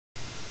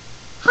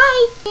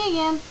Hi! Me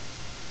again.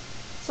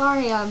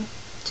 Sorry,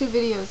 2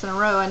 videos in a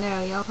row. I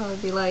know, y'all probably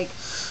be like,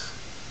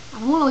 I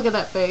don't want to look at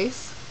that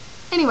face.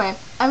 Anyway,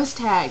 I was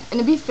tagged. And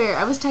to be fair,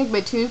 I was tagged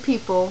by 2 different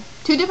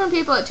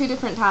people at 2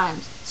 different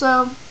times.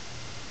 So,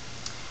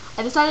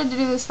 I decided to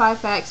do this 5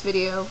 facts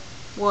video.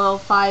 Well,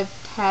 5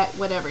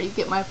 whatever, you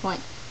get my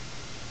point.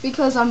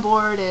 Because I'm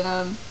bored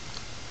and,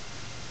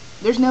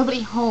 there's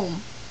nobody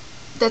home.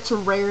 That's a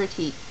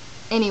rarity.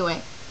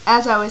 Anyway,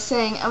 as I was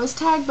saying, I was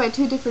tagged by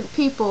 2 different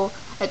people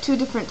at 2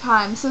 different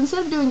times, so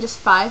instead of doing just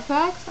 5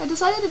 facts, I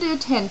decided to do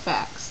 10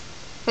 facts.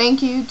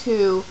 Thank you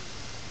to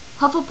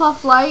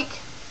Hufflepuff Like,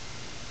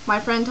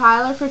 my friend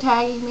Tyler for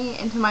tagging me,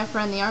 and to my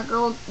friend the Art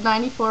Girl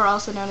 94,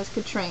 also known as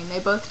Katrine. They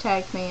both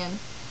tagged me and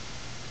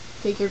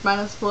figured might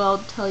as well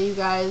tell you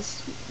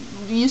guys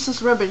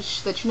useless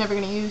rubbish that you're never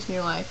going to use in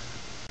your life.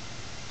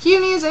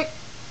 Cue music!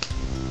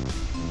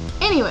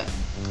 Anyway,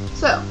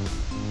 so,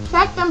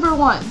 fact number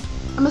 1.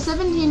 I'm a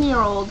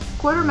 17-year-old,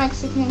 quarter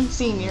Mexican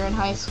senior in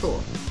high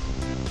school.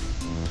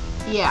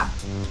 Yeah.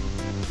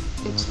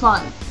 It's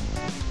fun.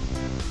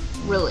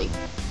 Really.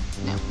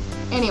 No.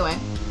 Anyway,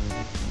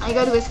 I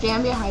go to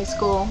Escambia High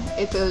School.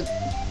 It's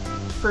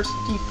for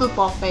you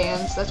football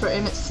fans. That's where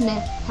Emmett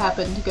Smith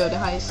happened to go to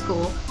high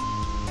school.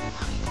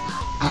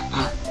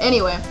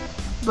 Anyway,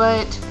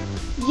 but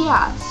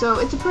yeah, so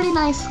it's a pretty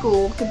nice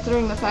school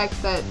considering the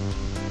fact that...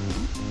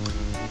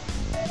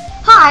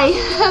 Hi!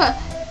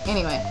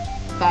 Anyway,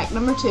 fact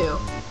number 2.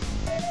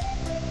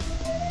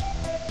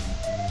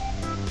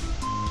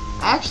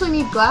 I actually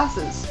need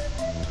glasses.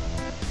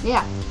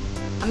 Yeah,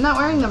 I'm not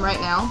wearing them right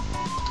now.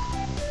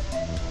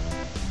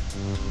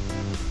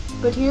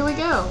 But here we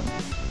go.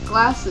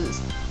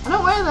 Glasses. I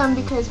don't wear them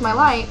because my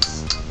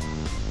lights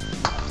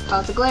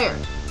cause a glare.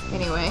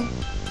 Anyway,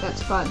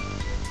 that's fun.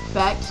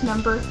 Fact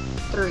number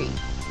 3.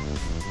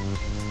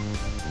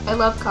 I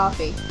love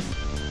coffee.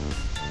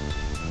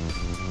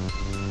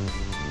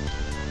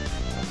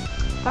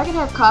 If I could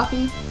have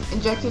coffee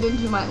injected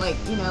into my, like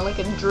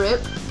a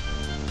drip,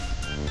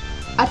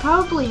 I'd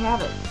probably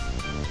have it.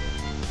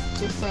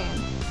 Just saying.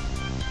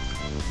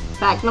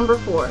 Fact number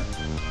 4.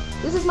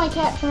 This is my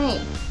cat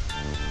Katrine.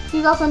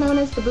 He's also known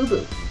as the Boo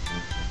Boo.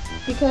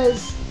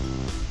 Because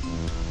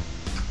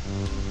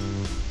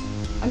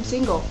I'm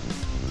single.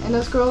 And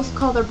those girls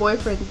call their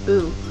boyfriends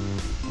Boo.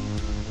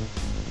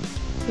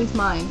 He's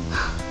mine.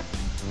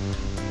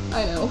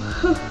 I know.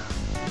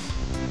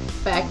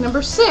 Fact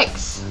number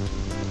 6.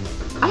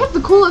 I have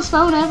the coolest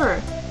phone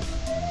ever.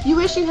 You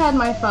wish you had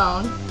my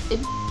phone. It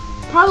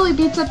probably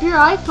beats up your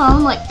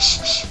iPhone like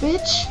psh psh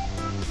bitch.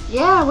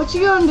 Yeah, what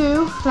you gonna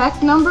do?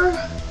 Fact number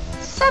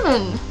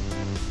 7.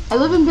 I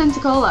live in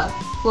Pensacola,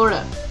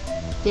 Florida.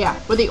 Yeah,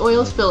 where the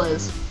oil spill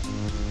is.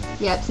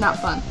 Yeah, it's not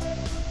fun.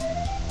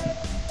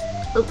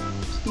 Oh,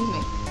 excuse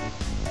me.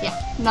 Yeah,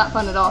 not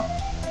fun at all.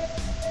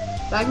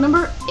 Fact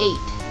number 8.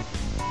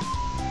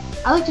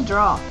 I like to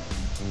draw.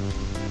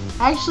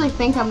 I actually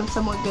think I'm a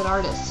somewhat good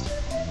artist.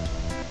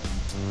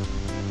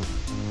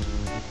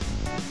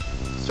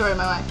 Story of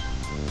my life.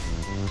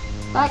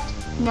 Fact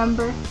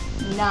number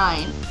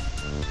 9.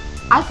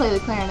 I play the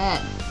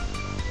clarinet.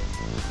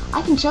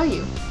 I can show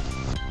you.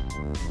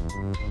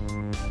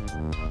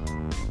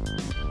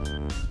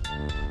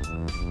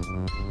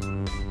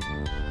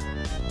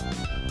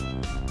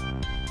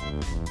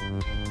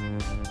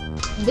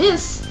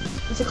 This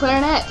is a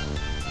clarinet.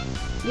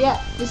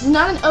 Yeah, this is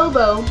not an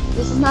oboe.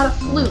 This is not a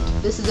flute.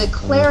 This is a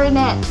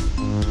clarinet.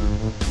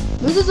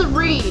 This is a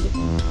reed.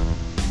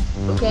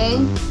 Okay?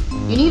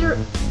 You need a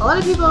lot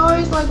of people are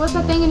always like, what's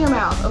that thing in your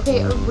mouth?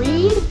 Okay, a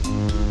reed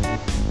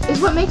is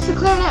what makes the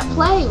clarinet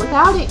play.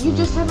 Without it, you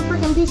just have a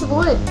freaking piece of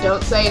wood.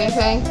 Don't say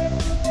anything.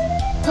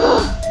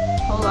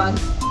 Hold on.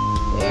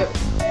 There.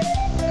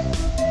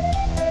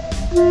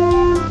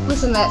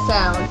 Listen to that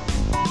sound.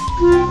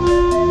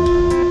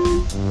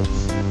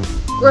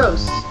 It's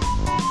gross.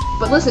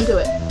 But listen to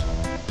it.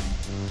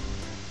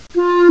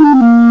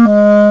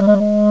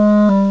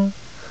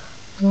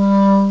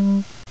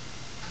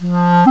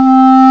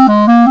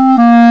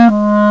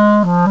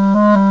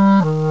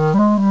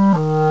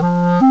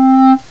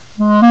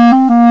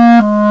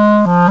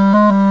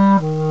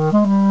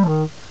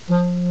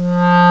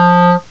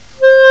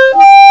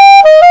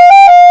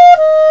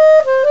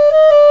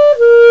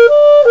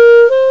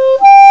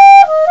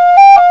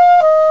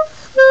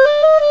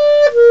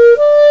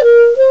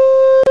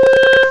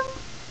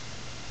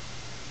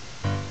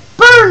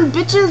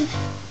 Bitches!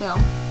 No.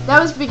 That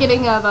was the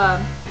beginning of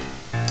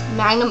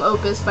Magnum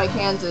Opus by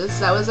Kansas.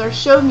 That was our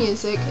show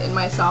music in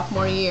my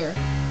sophomore year.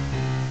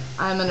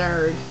 I'm a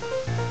nerd.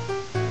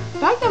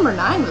 Fact number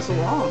 9 was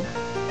long.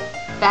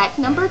 Fact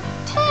number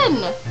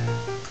 10!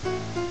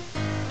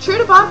 True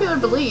to popular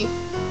belief,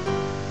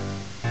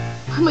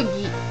 I'm a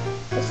geek.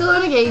 I still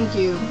own a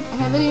GameCube. I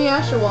have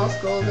Inuyasha wall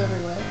scrolls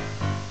everywhere.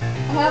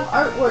 I have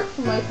artwork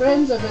from my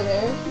friends over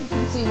there. You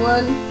can see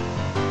one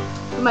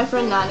from my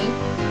friend Nani.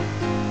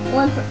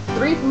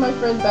 3 from my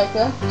friend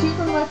Becca, 2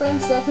 from my friend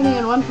Stephanie,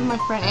 and 1 from my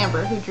friend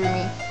Amber, who drew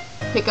me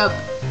Pickup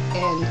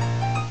and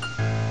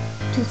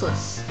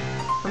Toothless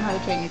from How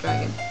to Train Your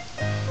Dragon.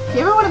 If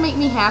you ever want to make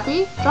me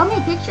happy, draw me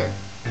a picture.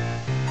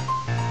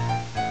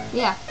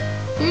 Yeah,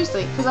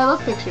 seriously, because I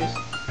love pictures.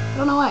 I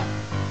don't know why.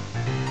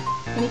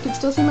 And you can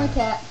still see my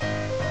cat.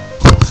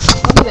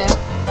 Look at that.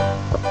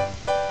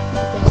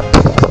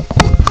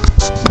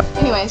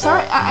 Anyway,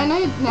 sorry, I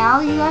know now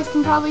you guys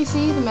can probably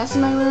see the mess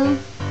in my room,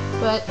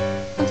 but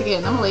once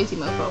again, I'm a lazy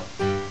mofo.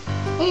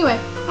 Anyway,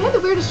 I had the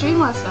weirdest dream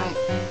last night.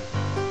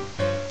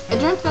 I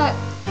dreamt that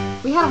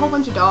we had a whole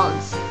bunch of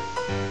dogs.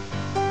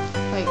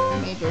 Like,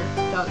 major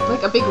dogs.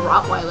 Like a big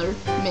Rottweiler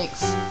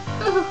mix.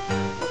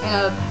 And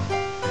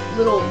a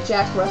little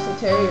Jack Russell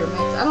Terrier mix.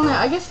 I don't know,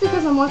 I guess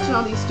because I'm watching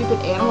all these stupid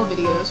animal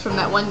videos from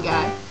that one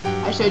guy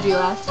I showed you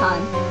last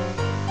time.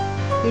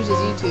 Here's his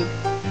YouTube.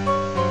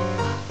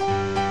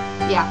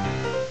 Yeah.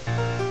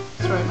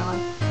 Story of my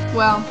life.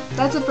 Well,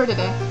 that's it for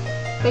today.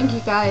 Think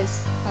you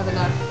guys have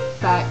enough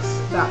facts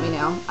about me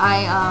now.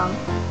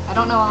 I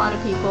don't know a lot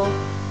of people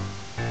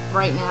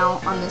right now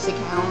on this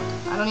account.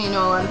 I don't even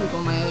know a lot of people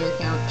on my other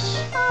account.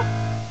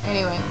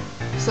 Anyway,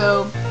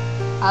 so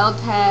I'll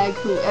tag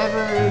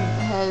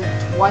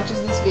whoever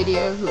watches this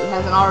video who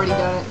hasn't already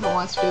done it, who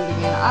wants to do it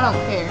again. I don't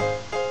care.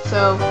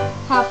 So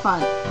have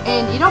fun.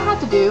 And you don't have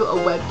to do a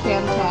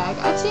webcam tag.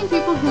 I've seen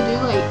people who do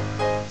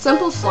like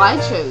simple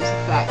slideshows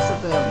of facts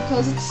of them,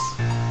 because it's,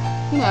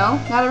 you know,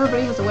 not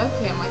everybody has a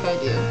webcam like I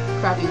do.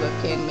 Crappy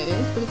webcam it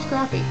is, but it's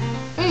crappy.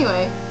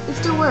 Anyway, it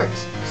still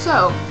works.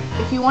 So,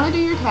 if you want to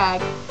do your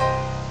tag,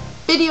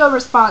 video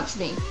response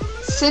me.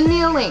 Send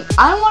me a link.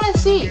 I want to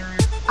see.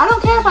 I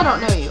don't care if I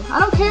don't know you. I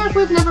don't care if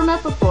we've never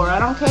met before. I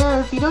don't care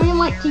if you don't even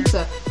like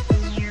pizza.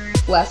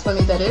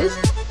 Blasphemy, that is.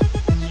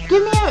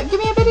 Give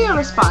me a video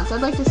response.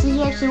 I'd like to see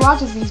who actually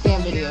watches these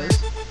damn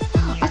videos.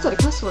 I said a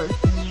cuss word.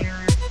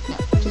 No,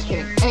 just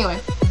kidding. Anyway,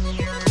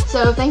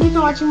 so thank you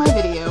for watching my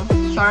video.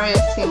 Sorry I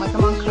seem like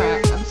I'm on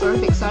crack. I'm sort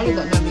of excited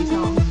that nobody's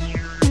home.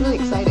 It's really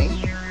exciting.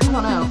 I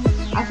don't know.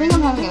 I think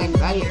I'm having an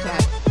anxiety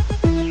attack.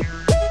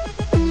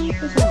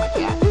 This is my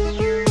cat.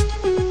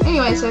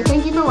 Anyway, so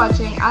thank you for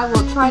watching. I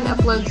will try and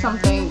upload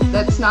something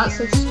that's not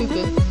so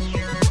stupid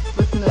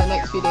within the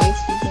next few days,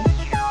 excuse me.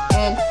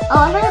 And, oh,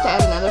 I forgot to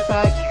add another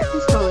fact.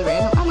 It's totally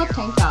random. I love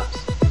tank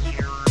tops.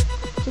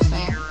 Just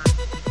saying.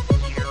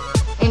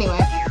 Anyway,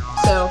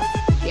 so,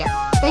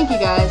 yeah. Thank you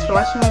guys for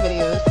watching my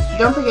videos.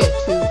 Don't forget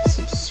to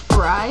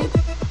subscribe.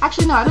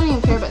 Actually, no, I don't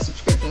even care about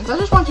subscriptions. I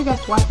just want you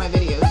guys to watch my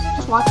videos.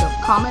 Just watch them.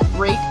 Comment,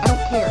 rate, I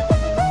don't care.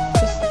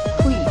 Just,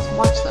 please,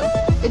 watch them.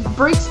 It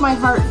breaks my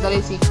heart that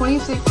I see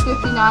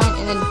 26.59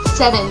 and then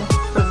 7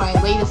 for my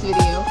latest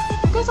video.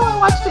 You guys only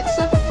watched it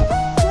 7?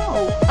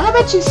 No. And I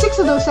bet you 6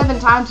 of those 7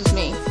 times was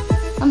me.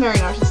 I'm very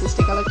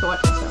narcissistic. I like to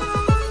watch myself.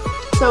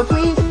 So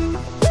please,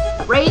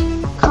 rate,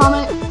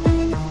 comment,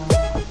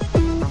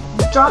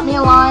 drop me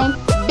a line,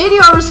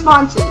 video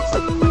responses.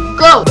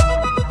 Go!